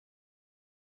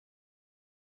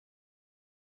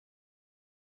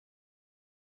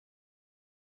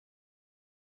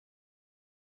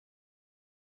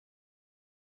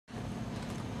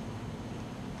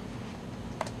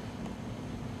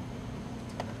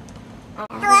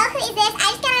Hello, who is this?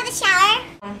 I just got out of the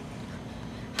shower.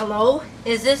 Hello?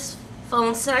 Is this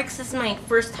phone sex? This is my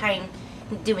first time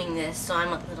doing this, so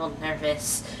I'm a little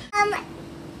nervous. Who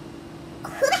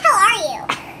the hell are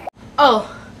you?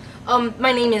 Oh,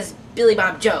 my name is Billy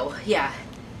Bob Joe, yeah.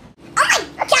 Oh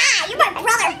my god, you're my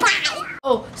brother, bye!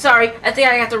 Oh, sorry, I think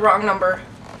I got the wrong number.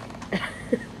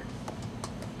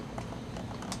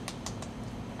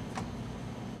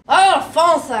 Oh,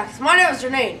 phone sex. My name is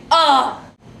Janine.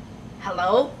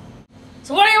 Hello?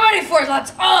 So what are you waiting for?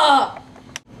 Let's Oh,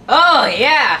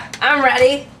 yeah, I'm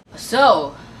ready.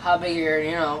 So, how big your,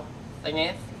 thing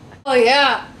is? Oh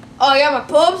yeah. Oh yeah, my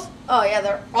boobs? Oh yeah,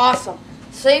 they're awesome.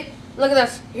 See? Look at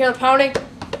this. You hear the pounding?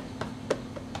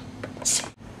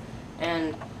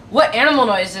 And what animal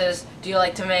noises do you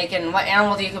like to make, and what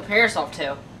animal do you compare yourself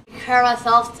to?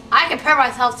 I compare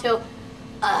myself to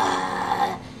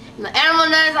the animal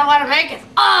noise I want to make is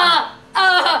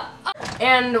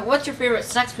And what's your favorite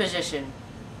sex position?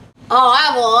 Oh, I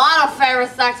have a lot of favorite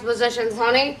sex positions,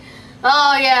 honey.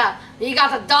 Oh yeah, you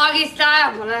got the doggy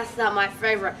style, but that's not my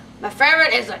favorite. My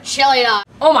favorite is a chili dog.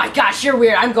 Oh my gosh, you're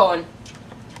weird. I'm going.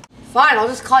 Fine, I'll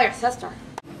just call your sister.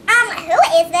 Who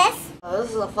is this? Oh,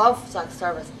 this is a phone sex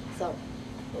service, so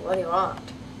what do you want?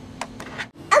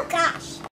 Oh gosh.